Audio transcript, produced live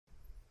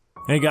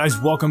Hey guys,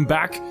 welcome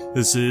back.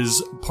 This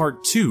is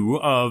part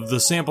 2 of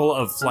the sample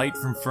of Flight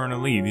from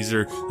Fernalee. These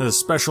are the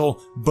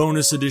special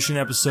bonus edition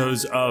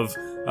episodes of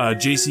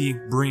J.C.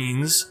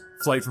 Breen's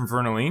Flight from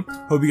Fernalee.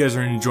 Hope you guys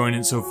are enjoying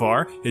it so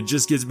far. It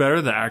just gets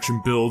better. The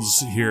action builds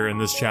here in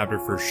this chapter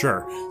for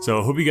sure.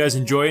 So hope you guys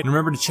enjoy it. And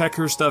remember to check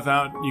her stuff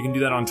out. You can do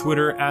that on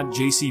Twitter at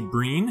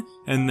JCBreen.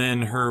 And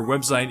then her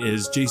website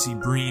is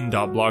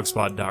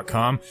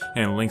jcbreen.blogspot.com.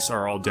 And links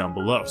are all down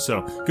below.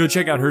 So go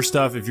check out her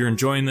stuff if you're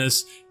enjoying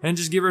this. And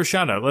just give her a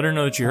shout out. Let her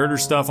know that you heard her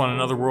stuff on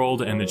Another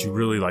World and that you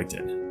really liked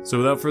it. So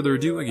without further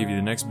ado, I give you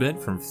the next bit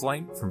from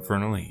Flight from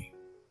Fernalee.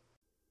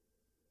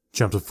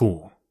 Chapter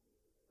 4.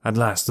 At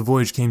last, the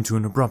voyage came to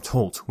an abrupt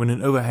halt when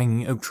an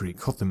overhanging oak tree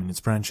caught them in its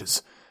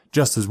branches.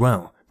 Just as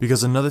well,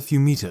 because another few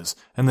meters,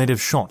 and they'd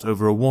have shot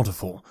over a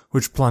waterfall,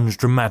 which plunged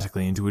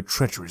dramatically into a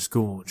treacherous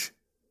gorge.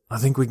 "I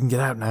think we can get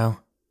out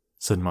now,"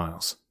 said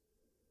Miles.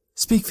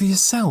 "Speak for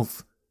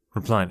yourself,"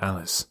 replied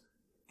Alice.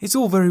 "It's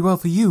all very well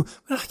for you,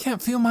 but I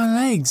can't feel my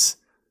legs."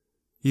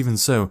 Even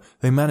so,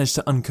 they managed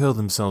to uncurl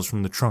themselves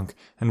from the trunk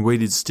and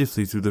waded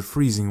stiffly through the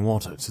freezing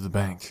water to the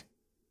bank.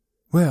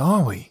 "Where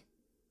are we?"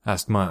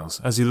 asked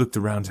Miles, as he looked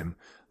around him.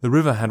 The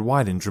river had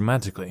widened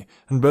dramatically,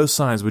 and both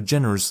sides were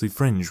generously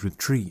fringed with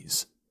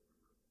trees.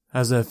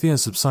 As their fear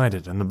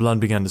subsided and the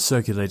blood began to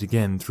circulate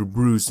again through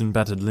bruised and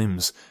battered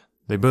limbs,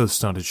 they both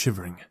started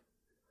shivering.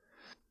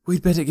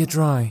 "We'd better get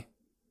dry,"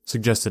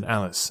 suggested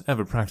Alice,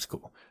 ever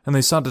practical, and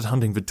they started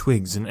hunting for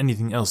twigs and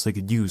anything else they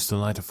could use to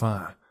light a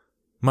fire.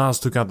 Miles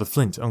took out the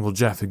flint Uncle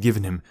Jeff had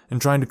given him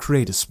and tried to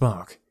create a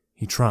spark.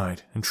 He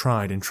tried and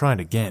tried and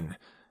tried again.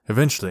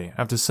 Eventually,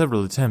 after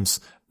several attempts,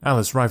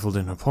 Alice rifled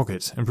in her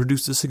pocket and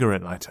produced a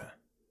cigarette lighter.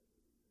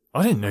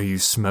 "I didn't know you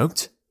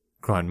smoked,"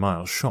 cried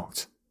Miles,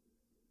 shocked.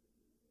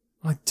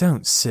 "I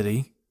don't,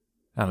 silly,"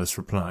 Alice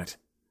replied.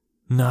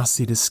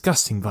 "Nasty,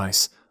 disgusting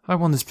vice. I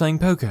won this playing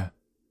poker."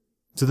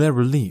 To their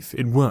relief,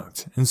 it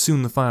worked, and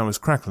soon the fire was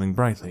crackling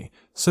brightly.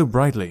 So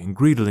brightly and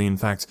greedily, in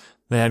fact,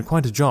 they had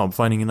quite a job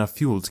finding enough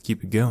fuel to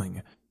keep it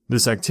going.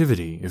 This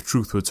activity, if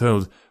truth were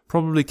told,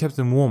 probably kept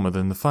them warmer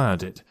than the fire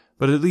did,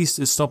 but at least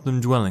it stopped them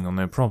dwelling on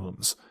their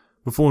problems.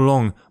 Before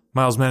long,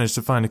 Miles managed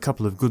to find a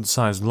couple of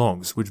good-sized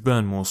logs which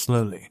burned more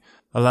slowly,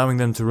 allowing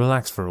them to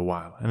relax for a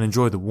while and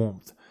enjoy the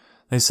warmth.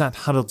 They sat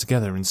huddled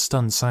together in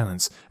stunned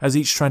silence as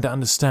each tried to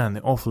understand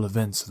the awful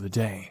events of the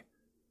day.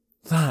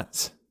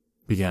 "That,"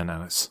 began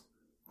Alice,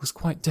 "was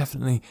quite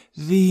definitely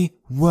the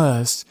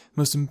worst,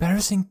 most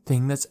embarrassing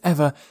thing that's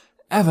ever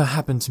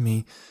happened to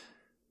me.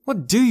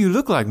 What do you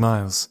look like,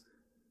 Miles?"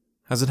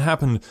 As it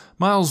happened,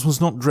 Miles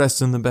was not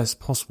dressed in the best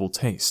possible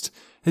taste.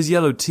 His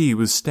yellow tee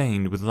was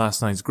stained with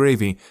last night's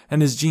gravy,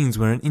 and his jeans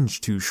were an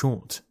inch too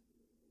short.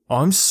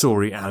 "I'm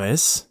sorry,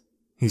 Alice,"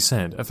 he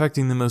said,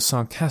 affecting the most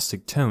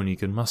sarcastic tone he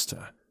could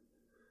muster.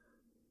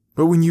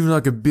 "But when you've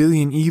like a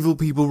billion evil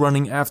people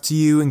running after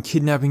you and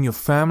kidnapping your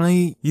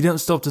family, you don't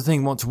stop to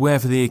think what to wear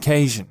for the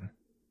occasion."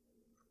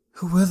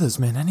 "Who were those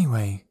men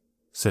anyway?"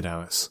 said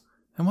Alice.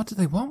 "And what did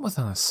they want with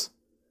us?"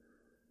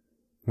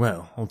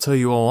 "Well, I'll tell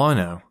you all I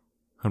know,"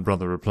 her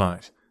brother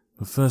replied.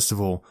 "But first of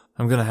all,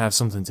 I'm going to have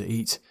something to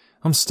eat.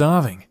 I'm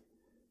starving."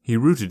 He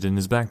rooted in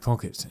his back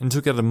pocket and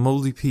took out a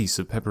moldy piece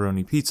of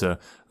pepperoni pizza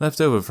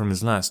left over from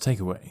his last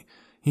takeaway.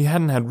 He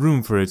hadn't had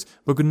room for it,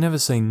 but could never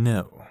say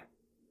no.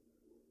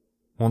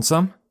 "Want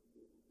some?"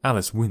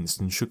 Alice winced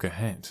and shook her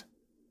head.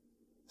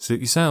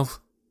 "Suit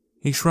yourself."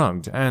 He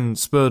shrugged and,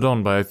 spurred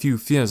on by a few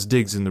fierce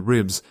digs in the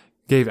ribs,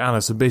 gave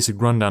Alice a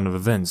basic rundown of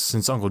events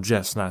since Uncle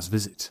Jeff's last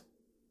visit.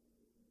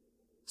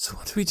 "So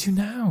what do we do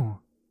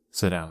now?"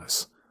 said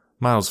Alice.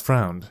 Miles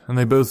frowned, and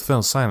they both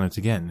fell silent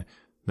again,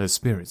 their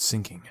spirits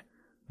sinking.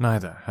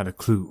 Neither had a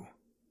clue.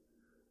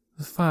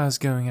 "The fire's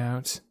going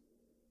out,"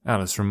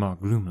 Alice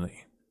remarked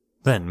gloomily.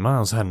 Then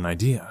Miles had an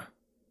idea.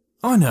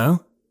 "I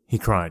know," he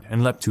cried,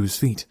 and leapt to his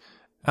feet.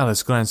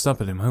 Alice glanced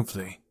up at him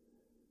hopefully.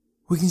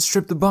 "We can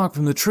strip the bark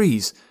from the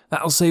trees.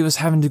 That'll save us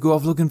having to go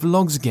off looking for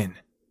logs again."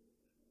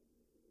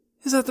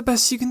 "Is that the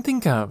best you can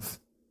think of?"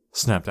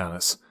 snapped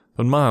Alice,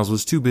 but Miles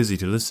was too busy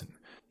to listen.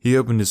 He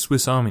opened his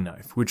Swiss Army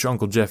knife, which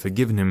Uncle Jeff had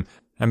given him,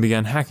 and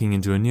began hacking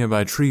into a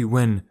nearby tree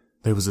when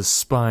there was a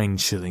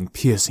spine-chilling,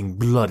 piercing,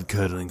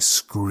 blood-curdling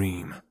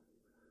scream.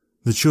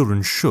 The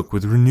children shook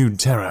with renewed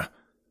terror.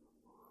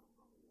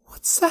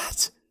 "What's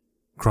that?"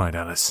 cried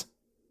Alice.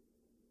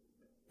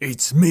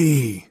 "It's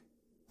me,"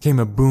 came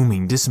a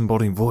booming,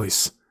 disembodied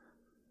voice.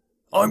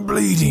 "I'm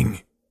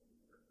bleeding."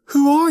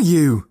 "Who are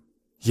you?"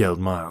 yelled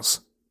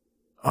Miles.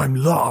 "I'm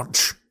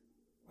Larch,"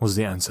 was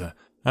the answer,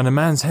 and a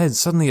man's head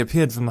suddenly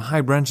appeared from the high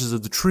branches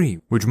of the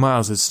tree, which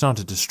Miles had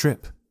started to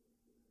strip.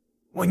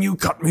 "When you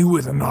cut me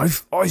with a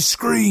knife, I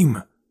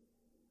scream."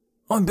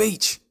 "I'm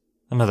Beach."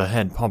 Another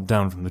head popped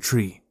down from the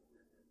tree.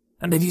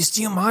 "And if you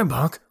steal my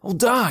bark, I'll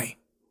die."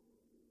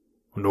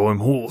 "And I'm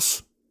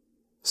Horse,"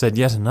 said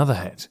yet another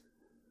head.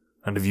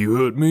 "And if you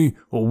hurt me,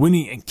 I'll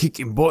whinny and kick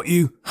and bite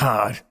you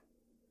hard."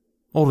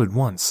 All at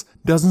once,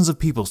 dozens of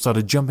people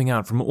started jumping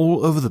out from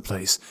all over the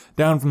place,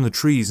 down from the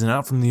trees and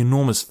out from the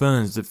enormous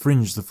ferns that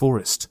fringed the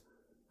forest.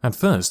 At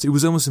first, it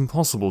was almost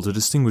impossible to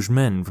distinguish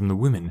men from the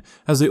women,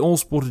 as they all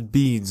sported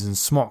beads and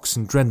smocks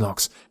and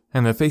dreadlocks,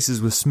 and their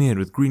faces were smeared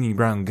with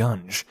greeny-brown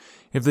gunge.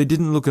 If they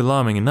didn't look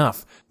alarming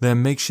enough, their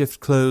makeshift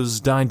clothes,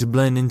 dyed to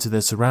blend into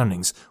their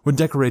surroundings, were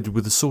decorated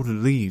with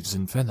assorted leaves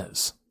and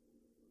feathers.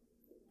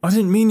 "I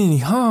didn't mean any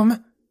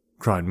harm,"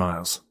 cried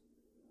Miles.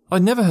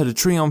 "I'd never hurt a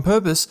tree on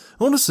purpose.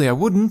 Honestly, I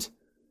wouldn't."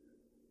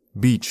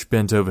 Beach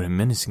bent over him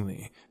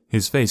menacingly,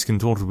 his face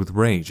contorted with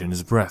rage and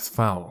his breath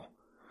foul.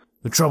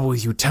 "The trouble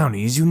with you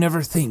townies is you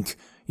never think.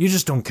 You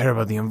just don't care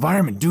about the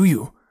environment, do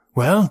you?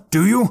 Well,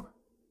 do you?"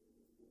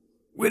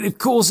 "Well, of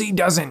course he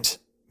doesn't,"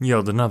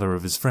 yelled another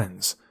of his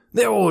friends.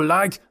 "They're all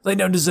alike. They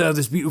don't deserve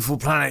this beautiful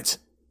planet."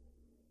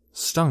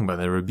 Stung by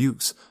their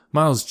rebukes,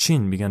 Miles'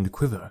 chin began to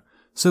quiver.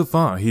 So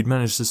far he'd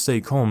managed to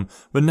stay calm,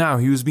 but now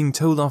he was being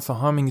told off for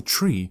harming a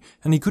tree,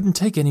 and he couldn't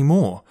take any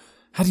more.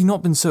 Had he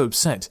not been so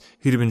upset,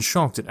 he'd have been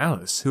shocked at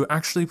Alice, who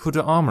actually put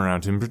her arm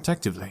around him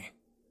protectively.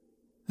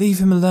 "Leave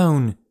him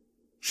alone,"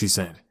 she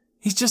said.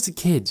 "He's just a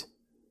kid."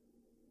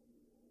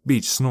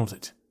 Beach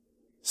snorted.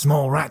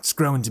 "Small rats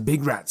grow into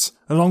big rats,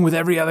 along with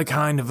every other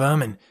kind of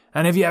vermin,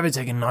 and if you ever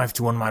take a knife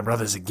to one of my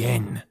brothers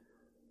again—"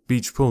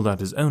 Beach pulled out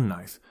his own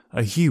knife,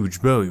 a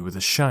huge bowie with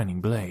a shining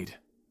blade.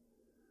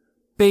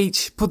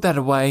 "Beach, put that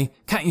away.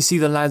 Can't you see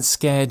the lad's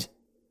scared?"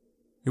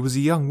 It was a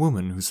young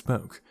woman who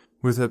spoke.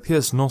 With her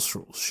pierced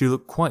nostrils, she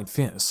looked quite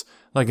fierce,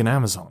 like an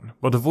Amazon,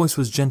 but her voice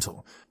was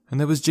gentle, and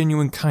there was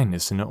genuine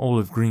kindness in her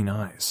olive-green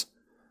eyes.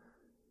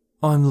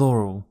 "I'm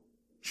Laurel,"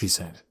 she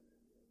said.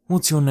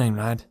 "What's your name,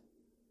 lad?"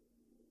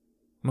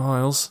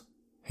 "Miles,"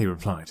 he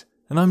replied,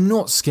 "and I'm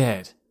not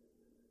scared."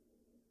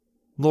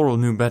 Laurel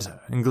knew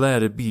better and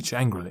glared at Beach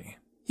angrily.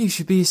 "You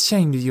should be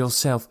ashamed of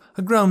yourself,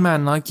 a grown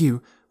man like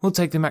you. We'll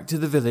take them back to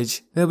the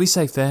village. They'll be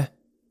safe there."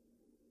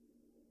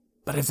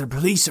 "But if the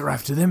police are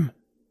after them—"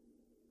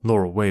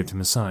 Laurel waved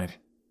him aside.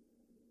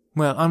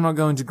 "Well, I'm not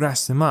going to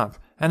grass them up,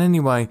 and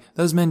anyway,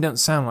 those men don't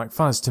sound like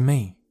fuzz to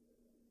me."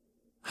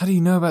 "How do you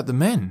know about the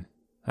men?"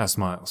 asked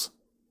Miles.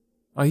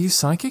 "Are you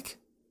psychic?"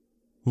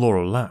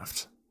 Laurel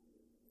laughed.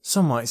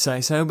 "Some might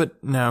say so,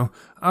 but no,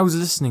 I was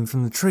listening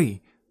from the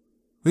tree.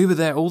 We were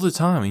there all the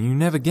time, and you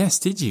never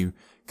guessed, did you?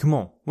 Come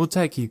on, we'll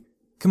take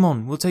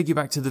you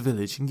back to the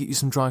village and get you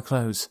some dry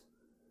clothes."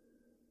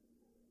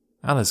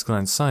 Alice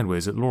glanced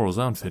sideways at Laurel's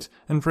outfit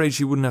and prayed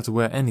she wouldn't have to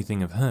wear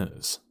anything of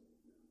hers.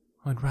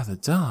 "I'd rather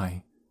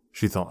die,"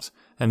 she thought,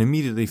 and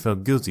immediately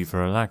felt guilty for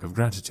her lack of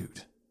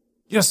gratitude.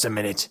 "Just a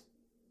minute,"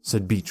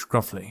 said Beach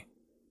gruffly.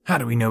 "How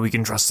do we know we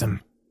can trust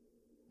them?"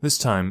 This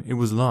time it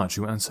was Larch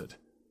who answered.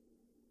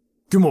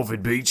 "Come off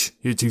it, Beach.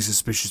 You're too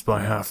suspicious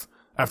by half.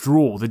 After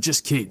all, they're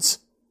just kids."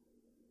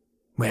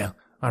 "Well,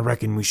 I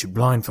reckon we should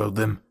blindfold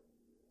them,"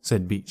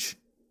 said Beach.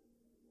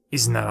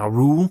 "Isn't that our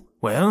rule?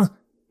 Well,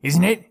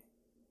 isn't it?"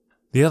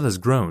 The others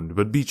groaned,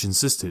 but Beach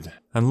insisted,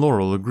 and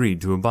Laurel agreed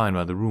to abide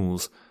by the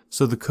rules,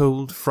 so the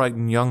cold,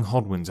 frightened young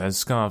Hodwins had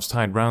scarves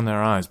tied round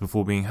their eyes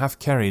before being half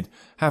carried,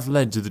 half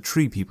led to the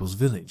Tree People's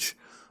village.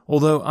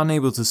 Although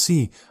unable to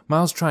see,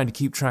 Miles tried to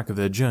keep track of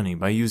their journey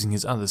by using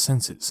his other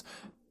senses,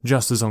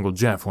 just as Uncle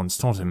Jeff once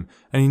taught him,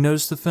 and he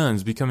noticed the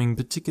ferns becoming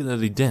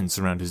particularly dense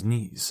around his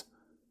knees.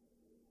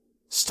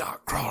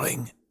 "Start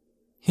crawling,"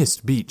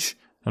 hissed Beach,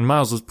 and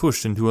Miles was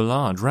pushed into a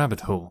large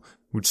rabbit hole,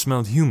 which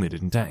smelled humid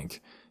and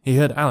dank. He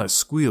heard Alice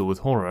squeal with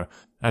horror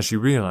as she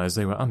realized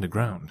they were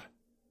underground.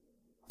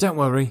 "Don't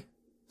worry,"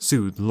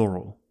 soothed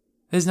Laurel.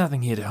 "There's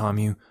nothing here to harm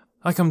you.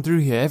 I come through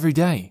here every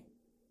day."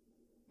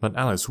 But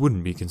Alice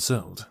wouldn't be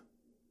consoled.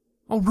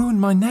 "I'll ruin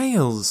my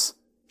nails,"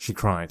 she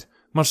cried,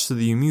 much to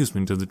the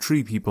amusement of the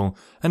Tree People,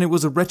 and it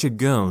was a wretched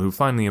girl who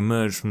finally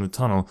emerged from the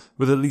tunnel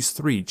with at least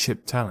 3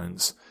 chipped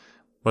talons.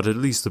 But at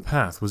least the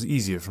path was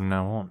easier from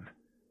now on.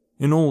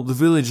 In all, the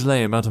village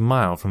lay about a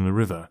mile from the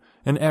river,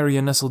 an area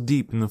nestled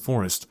deep in the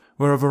forest,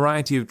 where a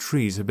variety of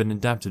trees had been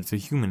adapted for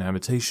human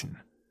habitation.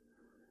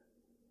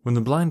 When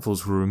the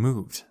blindfolds were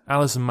removed,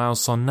 Alice and Miles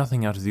saw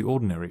nothing out of the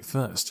ordinary at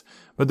first,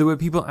 but there were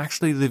people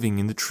actually living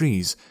in the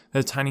trees,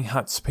 their tiny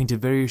huts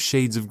painted various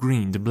shades of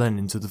green to blend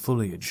into the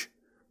foliage.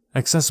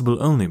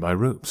 Accessible only by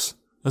ropes.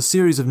 A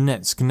series of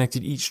nets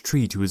connected each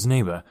tree to its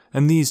neighbor,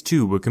 and these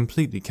too were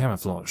completely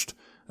camouflaged.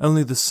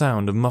 Only the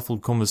sound of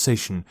muffled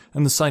conversation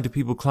and the sight of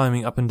people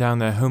climbing up and down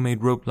their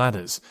homemade rope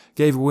ladders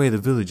gave away the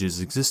village's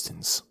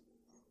existence.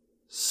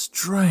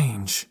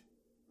 "Strange,"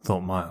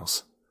 thought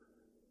Miles.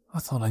 "I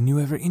thought I knew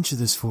every inch of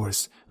this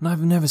forest, and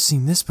I've never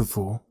seen this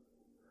before."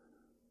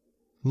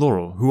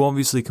 Laurel, who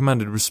obviously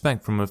commanded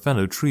respect from her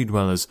fellow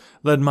tree-dwellers,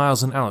 led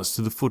Miles and Alice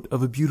to the foot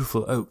of a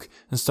beautiful oak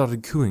and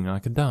started cooing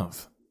like a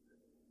dove.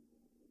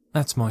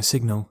 "That's my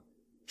signal."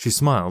 She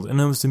smiled,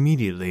 and almost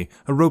immediately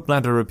a rope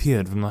ladder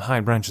appeared from the high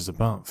branches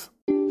above.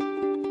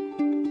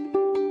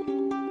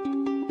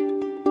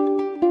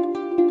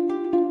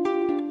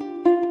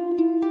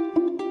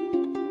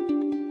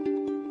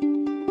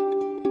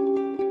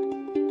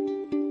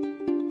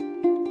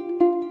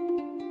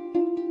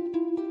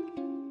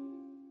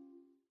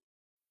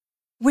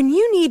 When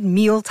you need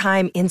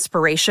mealtime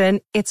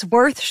inspiration, it's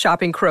worth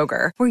shopping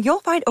Kroger, where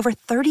you'll find over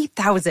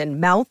 30,000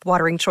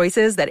 mouth-watering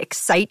choices that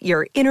excite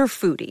your inner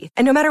foodie.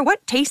 And no matter what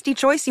tasty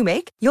choice you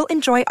make, you'll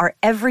enjoy our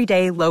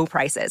everyday low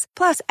prices,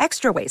 plus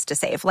extra ways to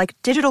save, like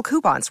digital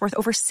coupons worth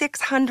over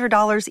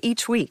 $600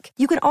 each week.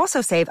 You can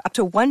also save up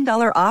to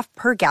 $1 off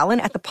per gallon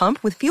at the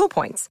pump with fuel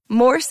points.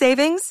 More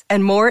savings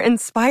and more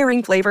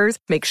inspiring flavors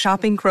make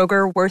shopping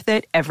Kroger worth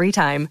it every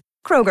time.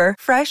 Kroger,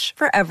 fresh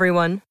for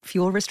everyone.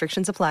 Fuel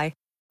restrictions apply.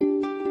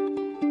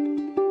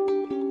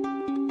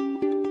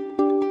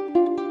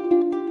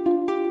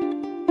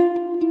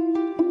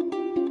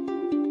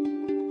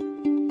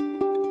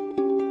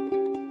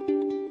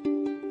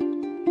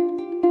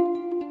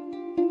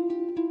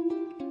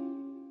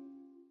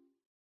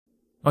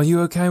 Are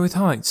you okay with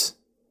heights?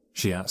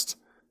 She asked.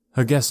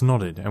 Her guests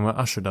nodded and were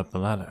ushered up the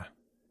ladder.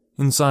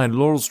 Inside,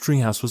 Laurel's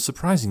treehouse was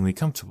surprisingly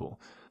comfortable.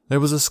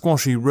 There was a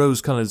squashy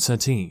rose-colored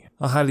settee,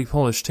 a highly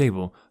polished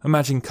table, a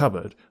matching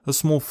cupboard, a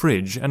small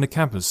fridge, and a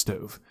campus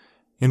stove.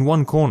 In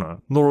one corner,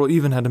 Laurel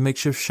even had a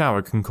makeshift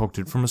shower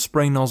concocted from a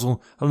spray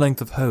nozzle, a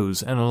length of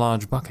hose, and a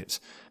large bucket.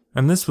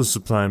 And this was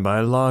supplied by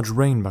a large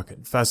rain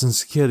bucket fastened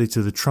securely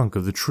to the trunk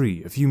of the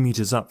tree a few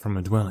meters up from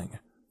her dwelling.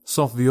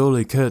 Soft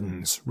violet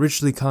curtains,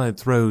 richly colored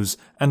throws,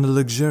 and a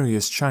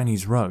luxurious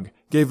Chinese rug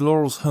gave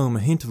Laurel's home a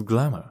hint of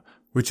glamour,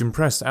 which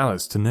impressed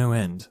Alice to no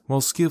end,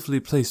 while skillfully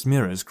placed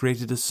mirrors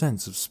created a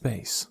sense of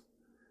space.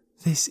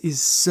 "This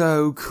is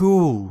so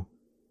cool,"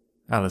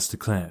 Alice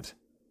declared.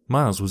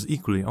 Miles was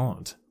equally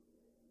odd.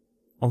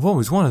 "I've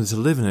always wanted to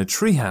live in a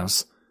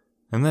treehouse,"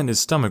 and then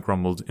his stomach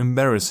rumbled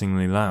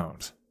embarrassingly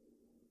loud.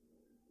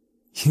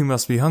 "You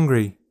must be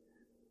hungry,"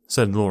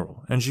 said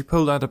Laurel, and she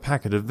pulled out a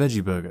packet of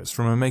veggie burgers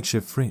from a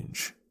makeshift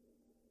fridge.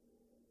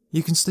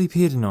 "You can sleep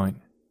here tonight,"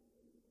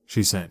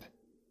 she said,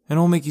 "and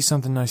I'll make you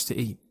something nice to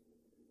eat."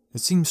 It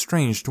seemed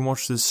strange to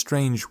watch this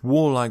strange,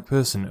 warlike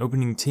person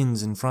opening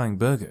tins and frying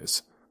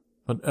burgers.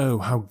 But oh,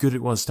 how good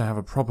it was to have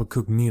a proper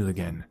cooked meal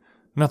again.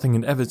 Nothing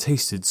had ever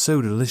tasted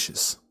so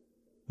delicious.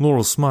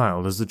 Laurel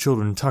smiled as the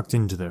children tucked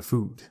into their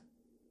food.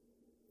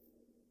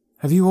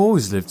 "Have you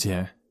always lived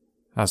here?"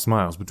 asked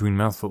Miles between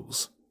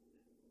mouthfuls.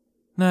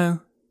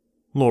 "No,"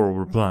 Laurel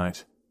replied.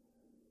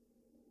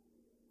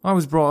 "I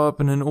was brought up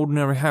in an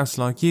ordinary house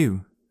like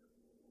you."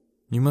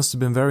 "You must have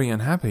been very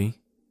unhappy,"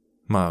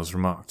 Miles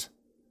remarked.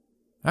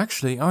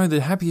 "Actually, I had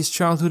the happiest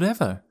childhood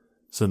ever,"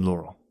 said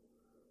Laurel.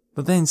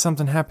 "But then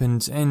something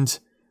happened and—"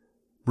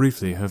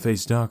 Briefly, her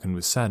face darkened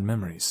with sad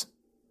memories.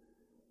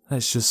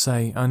 "Let's just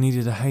say I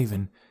needed a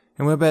haven,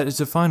 and where better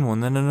to find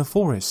one than in a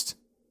forest?"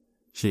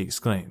 she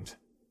exclaimed.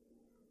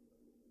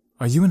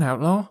 "Are you an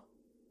outlaw?"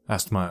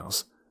 asked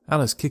Miles.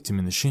 Alice kicked him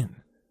in the shin.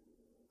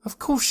 "Of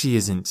course she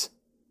isn't,"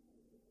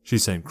 she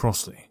said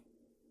crossly.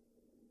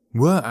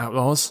 "We're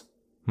outlaws,"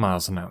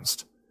 Miles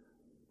announced.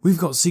 "We've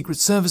got secret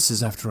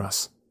services after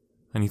us,"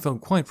 and he felt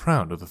quite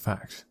proud of the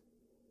fact.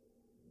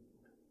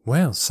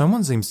 "Well,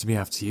 someone seems to be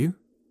after you,"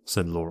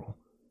 said Laurel.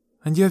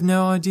 "And you have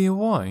no idea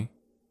why?"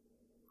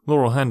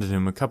 Laurel handed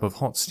him a cup of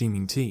hot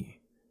steaming tea.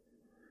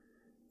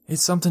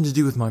 "It's something to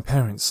do with my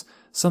parents,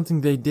 something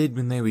they did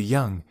when they were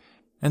young.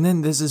 And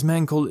then there's this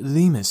man called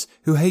Lemus,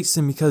 who hates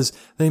them because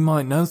they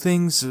might know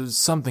things, or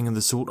something of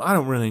the sort, I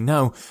don't really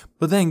know.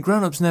 But then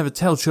grown-ups never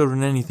tell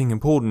children anything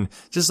important,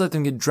 just let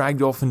them get dragged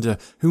off into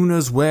who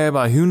knows where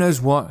by who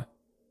knows what."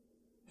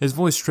 His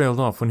voice trailed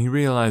off when he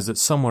realized that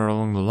somewhere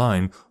along the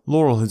line,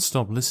 Laurel had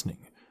stopped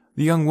listening.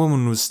 The young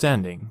woman was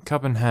standing,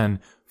 cup in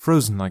hand,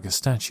 frozen like a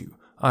statue,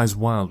 eyes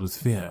wild with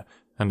fear,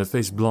 and her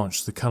face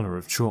blanched the color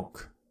of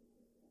chalk.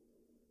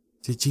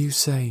 "Did you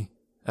say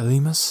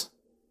Lemus?"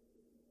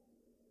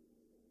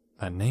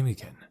 That name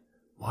again.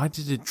 Why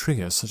did it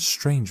trigger such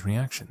strange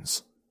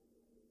reactions?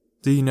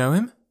 "Do you know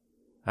him?"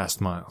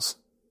 asked Miles.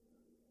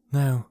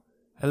 "No,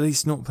 at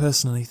least not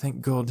personally,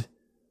 thank God,"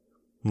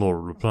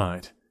 Laurel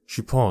replied.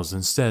 She paused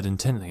and stared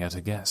intently at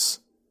her guests.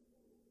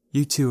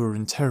 "You two are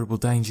in terrible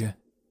danger."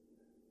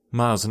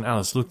 Miles and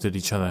Alice looked at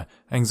each other,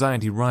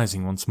 anxiety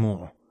rising once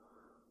more.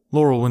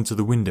 Laurel went to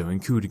the window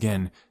and cooed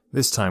again,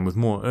 this time with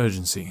more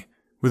urgency.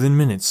 Within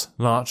minutes,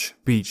 Larch,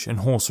 Beech,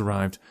 and Horse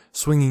arrived,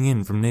 swinging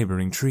in from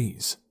neighboring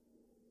trees.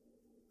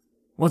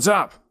 "What's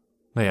up?"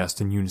 they asked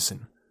in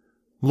unison.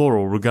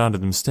 Laurel regarded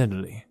them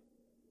steadily.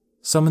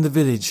 "Summon the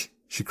village,"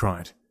 she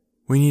cried.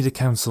 "We need a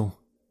council."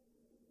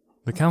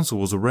 The council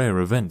was a rare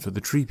event for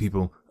the tree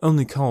people,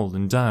 only called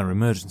in dire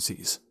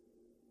emergencies.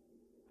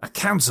 "A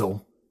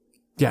council?"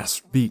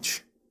 gasped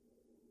Beech.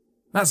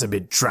 "That's a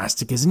bit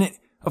drastic, isn't it?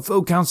 A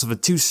full council for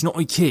two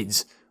snotty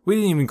kids. We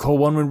didn't even call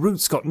one when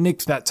Roots got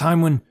nicked that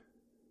time when—"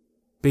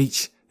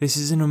 "Beech, this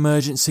is an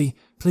emergency.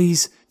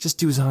 Please, just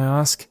do as I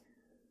ask."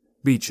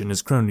 Beech and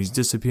his cronies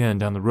disappeared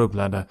down the rope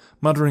ladder,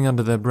 muttering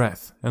under their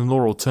breath, and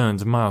Laurel turned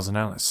to Miles and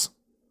Alice.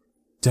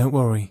 "Don't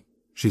worry,"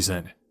 she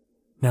said.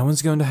 "No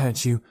one's going to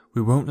hurt you.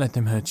 We won't let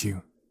them hurt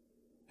you."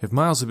 If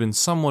Miles had been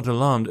somewhat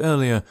alarmed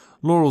earlier,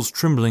 Laurel's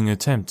trembling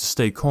attempt to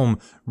stay calm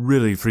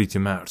really freaked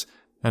him out,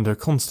 and her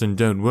constant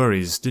 "don't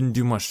worries" didn't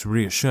do much to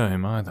reassure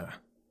him either.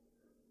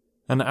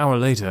 An hour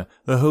later,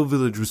 the whole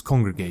village was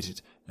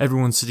congregated,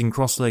 everyone sitting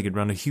cross-legged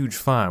round a huge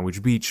fire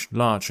which Beach,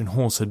 Larch, and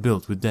Horse had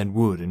built with dead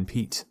wood and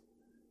peat.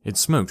 It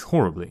smoked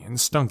horribly and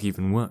stunk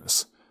even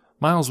worse.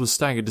 Miles was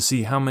staggered to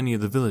see how many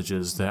of the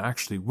villagers there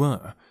actually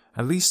were,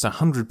 at least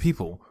 100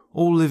 people,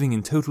 all living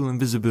in total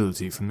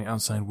invisibility from the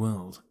outside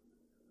world.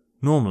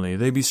 Normally,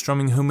 they'd be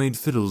strumming homemade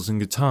fiddles and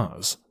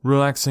guitars,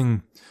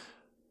 relaxing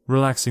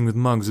with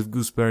mugs of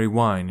gooseberry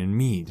wine and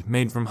mead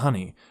made from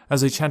honey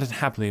as they chatted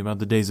happily about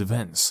the day's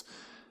events.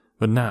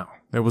 But now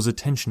there was a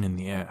tension in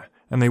the air,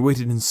 and they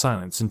waited in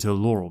silence until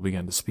Laurel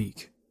began to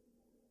speak.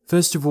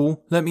 First of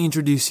all, let me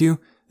introduce you.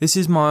 This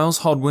is Miles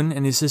Hodwin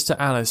and his sister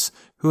Alice,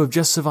 who have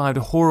just survived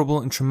a horrible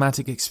and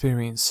traumatic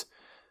experience.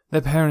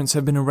 Their parents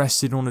have been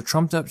arrested on a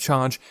trumped-up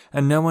charge,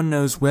 and no one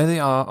knows where they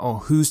are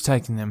or who's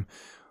taken them.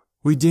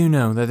 We do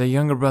know that their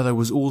younger brother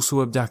was also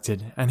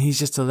abducted, and he's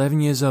just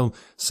 11 years old,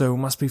 so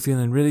must be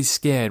feeling really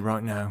scared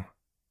right now.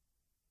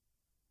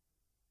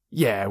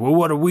 Yeah, well,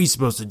 what are we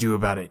supposed to do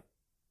about it?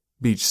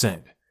 Beach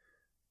said.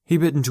 He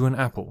bit into an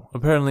apple,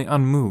 apparently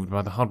unmoved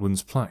by the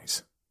Hodwin's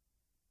plight.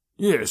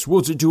 Yes,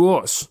 what's it to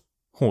us?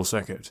 Horse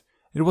echoed.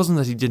 It wasn't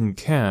that he didn't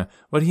care,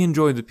 but he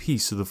enjoyed the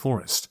peace of the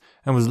forest,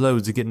 and was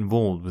loath to get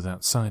involved with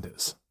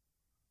outsiders.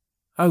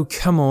 Oh,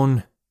 come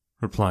on,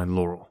 replied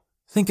Laurel.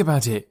 Think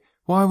about it.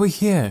 Why are we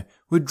here?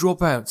 We're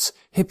dropouts,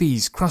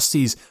 hippies,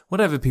 crusties,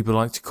 whatever people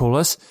like to call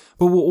us,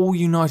 but we're all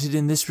united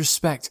in this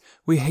respect.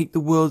 We hate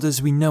the world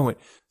as we know it,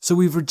 so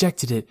we've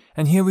rejected it,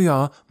 and here we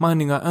are,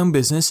 minding our own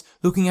business,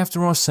 looking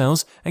after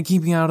ourselves, and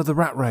keeping out of the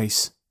rat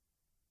race.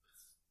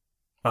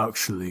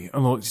 Actually, I'd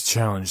like to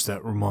challenge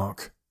that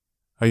remark.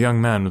 A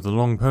young man with a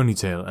long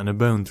ponytail and a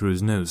bone through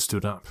his nose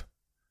stood up.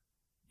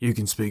 You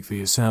can speak for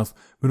yourself,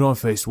 but I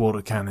faced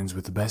water cannons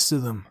with the best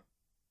of them.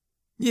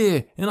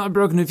 Yeah, and I've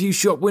broken a few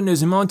shop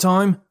windows in my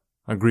time,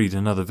 agreed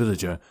another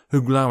villager,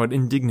 who glowered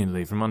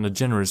indignantly from under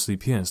generously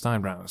pierced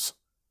eyebrows.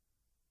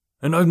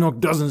 And I've knocked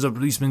dozens of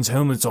policemen's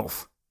helmets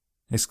off,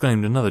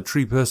 exclaimed another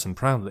tree person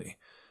proudly.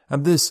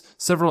 At this,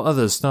 several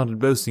others started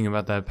boasting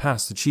about their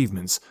past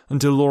achievements,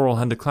 until Laurel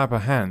had to clap her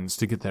hands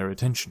to get their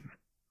attention.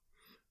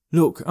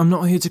 Look, I'm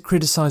not here to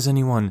criticize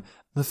anyone.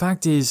 The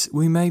fact is,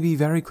 we may be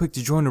very quick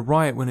to join a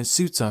riot when it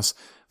suits us,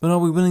 but are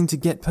we willing to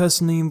get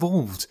personally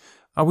involved?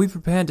 Are we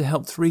prepared to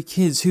help 3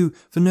 kids who,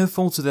 for no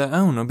fault of their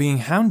own, are being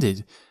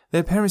hounded?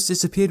 Their parents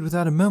disappeared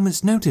without a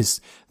moment's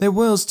notice. Their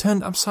worlds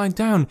turned upside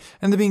down,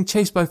 and they're being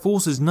chased by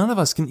forces none of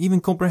us can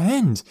even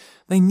comprehend.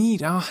 They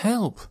need our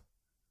help.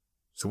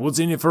 So what's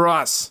in it for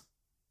us?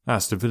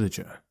 asked a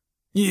villager.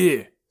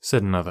 Yeah,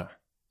 said another.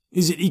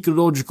 Is it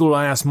ecological,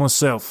 I ask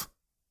myself?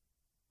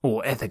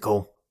 Or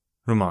ethical,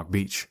 remarked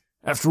Beach.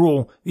 After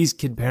all, these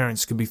kid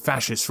parents could be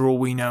fascists for all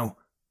we know.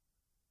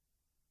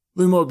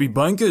 They might be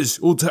bankers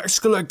or tax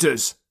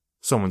collectors,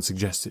 someone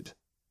suggested.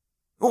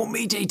 Or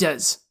meat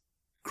eaters,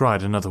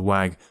 cried another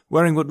wag,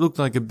 wearing what looked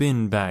like a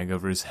bin bag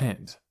over his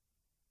head.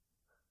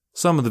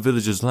 Some of the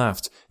villagers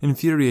laughed,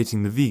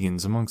 infuriating the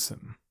vegans amongst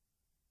them.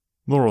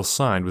 Laurel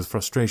sighed with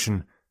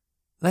frustration.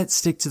 Let's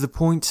stick to the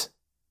point.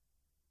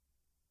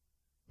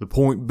 The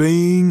point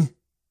being,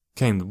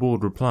 came the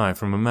bored reply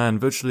from a man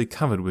virtually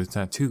covered with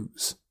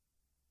tattoos.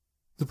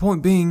 The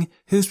point being,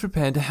 who's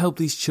prepared to help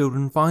these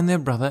children find their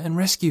brother and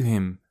rescue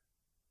him?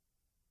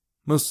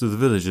 Most of the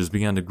villagers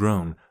began to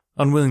groan,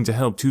 unwilling to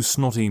help 2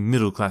 snotty,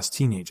 middle-class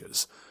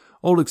teenagers,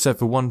 all except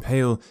for one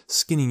pale,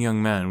 skinny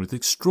young man with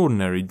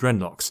extraordinary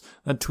dreadlocks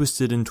that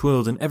twisted and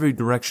twirled in every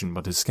direction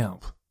but his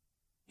scalp.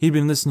 He'd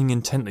been listening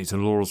intently to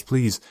Laurel's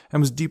pleas and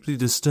was deeply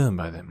disturbed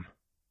by them.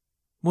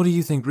 What do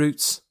you think,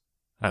 Roots?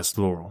 asked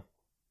Laurel.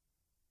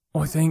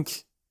 I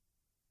think,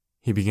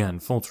 he began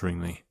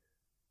falteringly.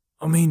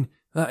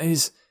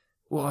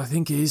 What I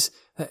think is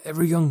that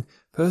every young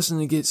person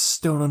who gets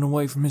stolen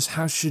away from his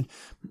house should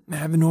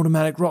have an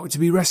automatic right to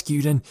be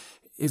rescued, and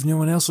if no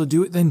one else will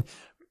do it, then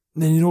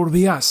it ought to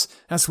be us.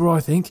 That's what I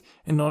think,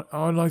 and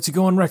I'd like to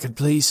go on record,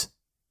 please.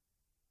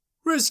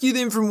 Rescue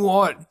them from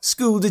what?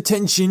 School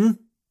detention?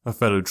 A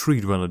fellow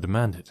tree dweller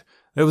demanded.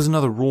 There was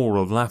another roar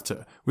of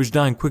laughter, which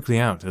died quickly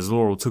out as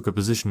Laurel took a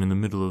position in the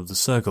middle of the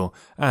circle,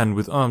 and,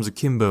 with arms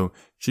akimbo,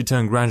 she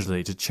turned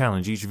gradually to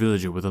challenge each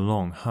villager with a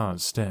long,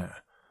 hard stare.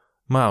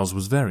 Miles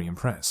was very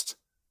impressed.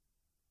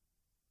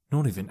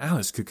 Not even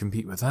Alice could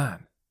compete with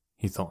that,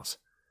 he thought.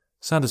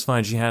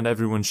 Satisfied she had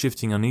everyone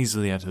shifting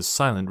uneasily at her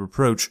silent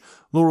reproach,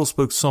 Laurel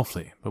spoke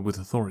softly, but with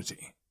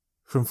authority.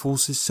 From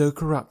forces so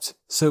corrupt,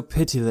 so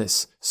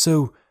pitiless,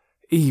 so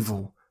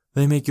evil,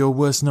 they make your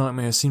worst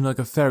nightmare seem like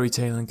a fairy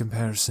tale in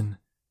comparison.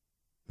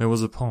 There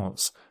was a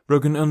pause,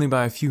 broken only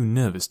by a few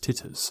nervous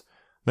titters.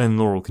 Then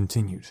Laurel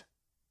continued.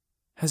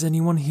 Has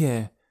anyone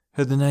here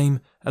heard the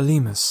name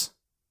Alimus?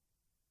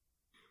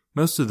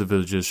 Most of the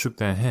villagers shook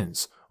their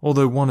heads,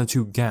 although 1 or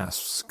 2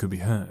 gasps could be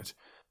heard.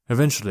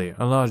 Eventually,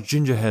 a large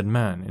ginger-haired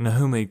man in a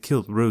homemade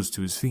kilt rose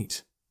to his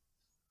feet.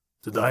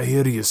 Did I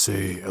hear you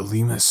say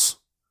Alimus?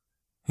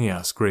 He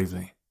asked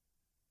gravely.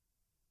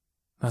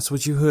 That's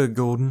what you heard,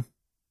 Gordon,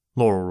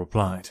 Laurel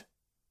replied.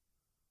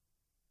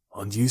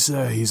 And you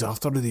say he's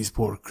after these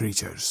poor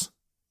creatures?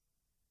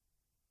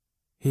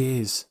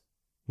 He is,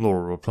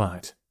 Laurel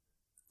replied.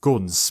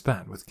 Gordon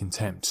spat with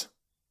contempt.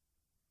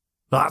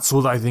 That's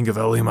what I think of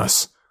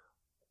Elymas.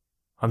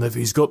 And if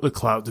he's got the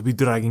clout to be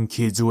dragging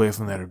kids away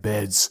from their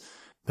beds,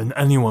 then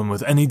anyone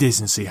with any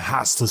decency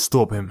has to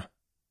stop him.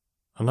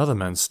 Another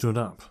man stood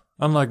up.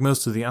 Unlike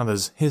most of the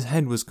others, his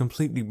head was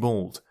completely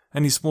bald,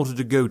 and he sported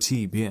a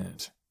goatee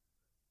beard.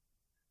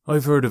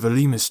 I've heard of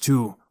Elymas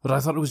too, but I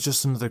thought it was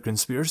just another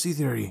conspiracy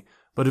theory.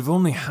 But if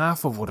only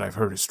half of what I've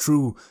heard is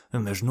true,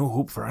 then there's no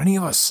hope for any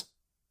of us.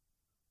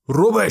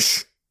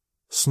 Rubbish!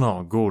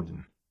 Snarled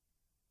Gordon.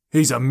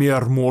 He's a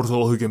mere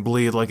mortal who can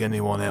bleed like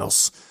anyone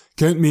else.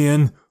 Count me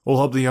in, I'll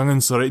help the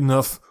young'uns right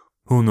enough.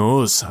 Who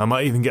knows, I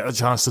might even get a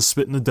chance to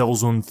spit in the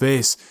devil's own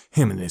face,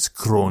 him and his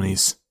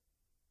cronies.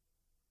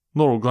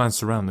 Laurel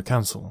glanced around the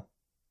council.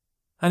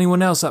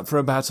 Anyone else up for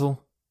a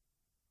battle?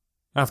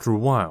 After a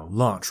while,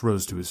 Larch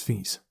rose to his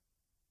feet.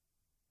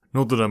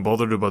 Not that I'm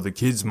bothered about the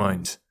kids,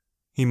 mind,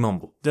 he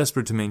mumbled,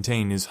 desperate to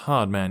maintain his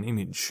hard man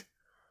image.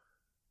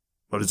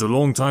 But it's a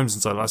long time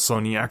since I last saw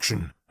any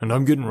action, and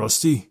I'm getting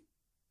rusty.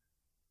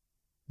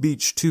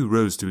 Beach, too,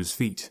 rose to his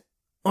feet.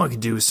 I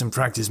could do with some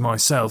practice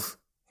myself,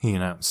 he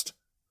announced.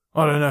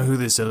 I don't know who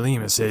this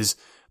Elymas is,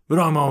 but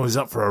I'm always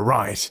up for a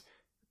riot.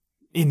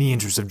 In the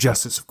interest of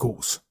justice, of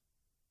course,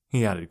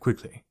 he added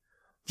quickly.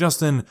 Just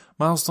then,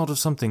 Miles thought of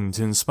something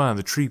to inspire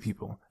the tree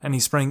people, and he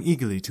sprang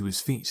eagerly to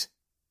his feet.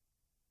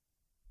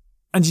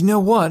 And you know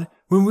what?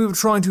 When we were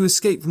trying to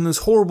escape from those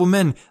horrible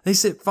men, they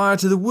set fire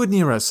to the wood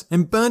near us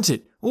and burnt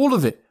it, all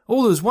of it,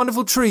 all those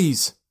wonderful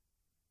trees.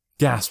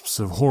 Gasps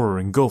of horror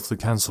engulfed the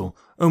council.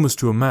 Almost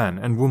to a man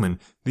and woman,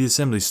 the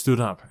assembly stood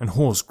up, and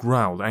Horse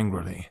growled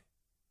angrily.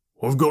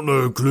 I've got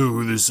no clue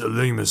who this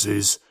Elymas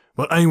is,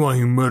 but anyone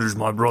who murders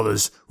my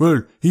brothers,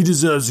 well, he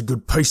deserves a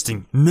good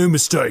pasting, no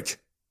mistake.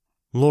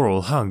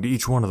 Laurel hugged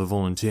each one of the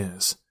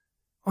volunteers.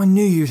 I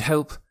knew you'd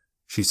help,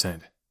 she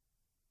said.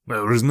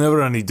 Well, there's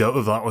never any doubt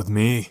of that with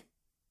me,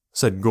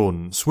 said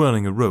Gordon,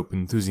 swirling a rope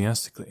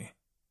enthusiastically.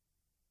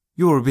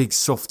 You're a big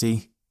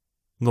softy,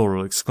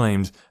 Laurel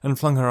exclaimed, and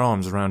flung her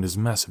arms around his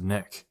massive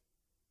neck.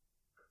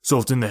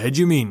 Soft in the head,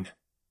 you mean?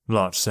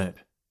 Larch said.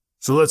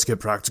 So let's get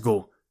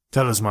practical.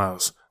 Tell us,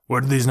 Miles,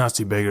 where did these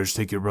nasty beggars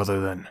take your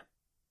brother then?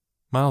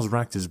 Miles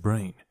racked his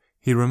brain.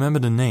 He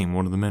remembered a name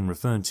one of the men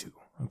referred to,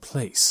 a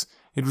place.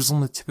 It was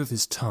on the tip of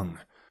his tongue.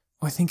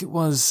 I think it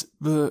was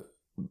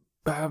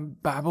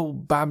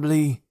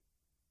Babbly.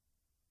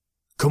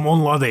 Come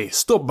on, laddie,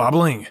 stop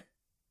babbling,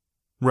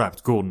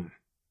 rapped Gordon.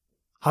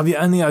 Have you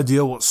any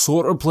idea what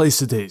sort of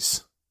place it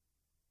is?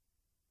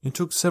 It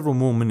took several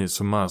more minutes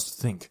for Miles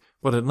to think,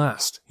 but at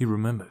last he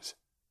remembered.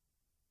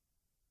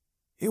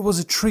 It was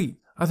a treat.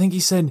 I think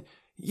he said,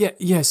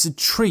 yes, a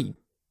treat.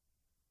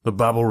 The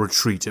Babel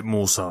Retreat at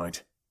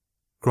Moorside,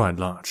 cried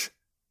Larch.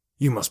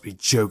 You must be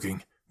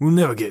joking. We'll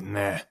never get in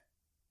there.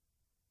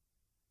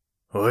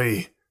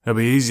 Aye, it'll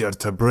be easier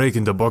to break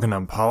into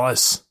Buckingham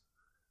Palace,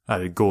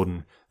 added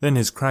Gordon, then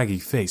his craggy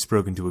face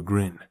broke into a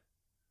grin.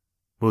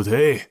 But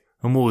hey,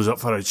 I'm always up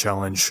for a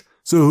challenge.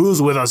 So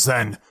who's with us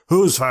then?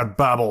 Who's for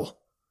Babel?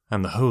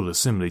 And the whole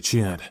assembly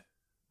cheered.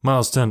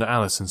 Miles turned to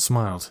Alice and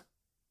smiled.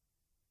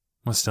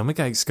 My stomach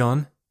ache's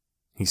gone,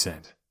 he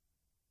said.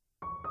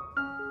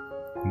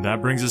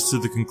 That brings us to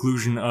the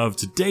conclusion of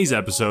today's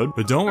episode,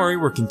 but don't worry,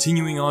 we're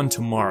continuing on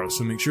tomorrow,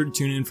 so make sure to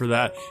tune in for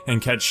that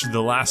and catch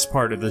the last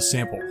part of the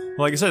sample.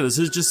 Like I said, this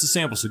is just a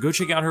sample, so go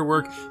check out her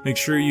work. Make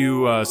sure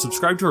you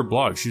subscribe to her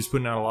blog. She's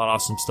putting out a lot of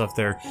awesome stuff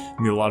there.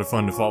 It'll be a lot of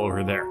fun to follow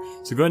her there.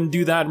 So go ahead and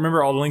do that.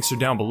 Remember, all the links are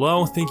down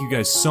below. Thank you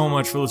guys so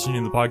much for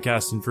listening to the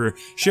podcast and for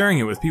sharing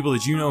it with people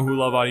that you know who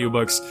love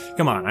audiobooks.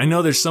 Come on, I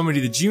know there's somebody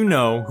that you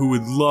know who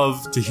would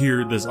love to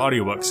hear this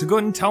audiobook, so go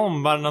ahead and tell them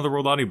about Another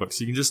World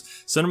Audiobooks. You can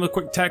just send them a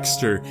quick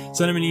text or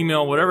send them an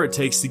email, whatever it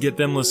takes to get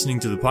them listening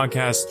to the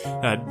podcast.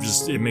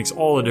 It makes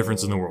all the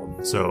difference in the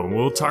world. So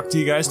we'll talk to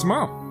you guys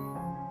tomorrow.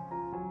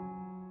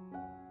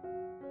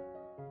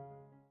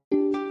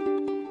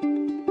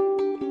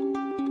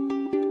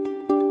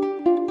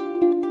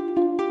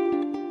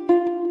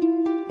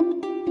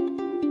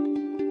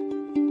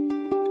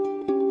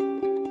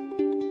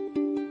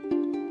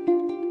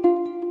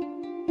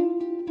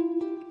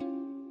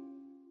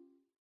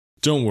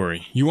 Don't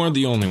worry, you aren't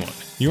the only one.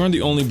 You aren't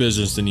the only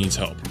business that needs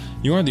help.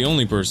 You aren't the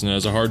only person that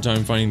has a hard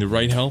time finding the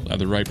right help at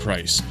the right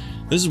price.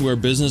 This is where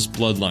Business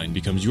Bloodline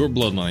becomes your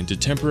bloodline to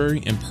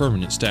temporary and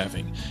permanent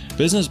staffing.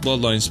 Business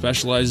Bloodline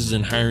specializes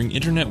in hiring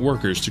internet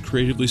workers to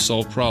creatively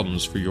solve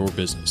problems for your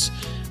business.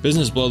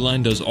 Business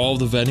Bloodline does all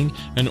the vetting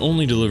and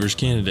only delivers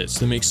candidates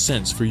that make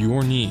sense for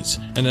your needs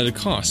and at a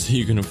cost that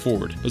you can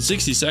afford. But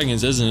 60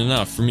 seconds isn't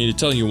enough for me to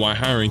tell you why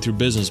hiring through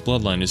Business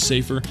Bloodline is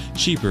safer,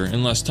 cheaper,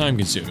 and less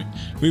time-consuming.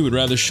 We would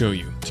rather show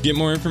you. To get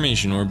more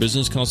information or a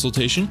business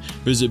consultation,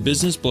 visit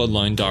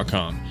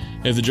businessbloodline.com.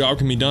 If the job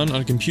can be done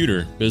on a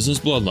computer, Business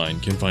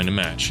Bloodline can find a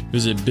match.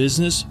 Visit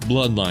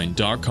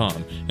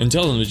businessbloodline.com and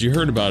tell them that you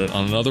heard about it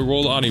on Another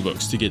World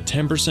Audiobooks to get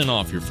 10%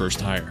 off your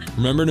first hire.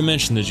 Remember to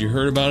mention that you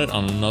heard about it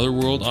on Another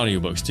World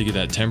Audiobooks to get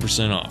that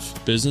 10% off.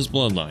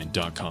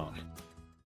 businessbloodline.com.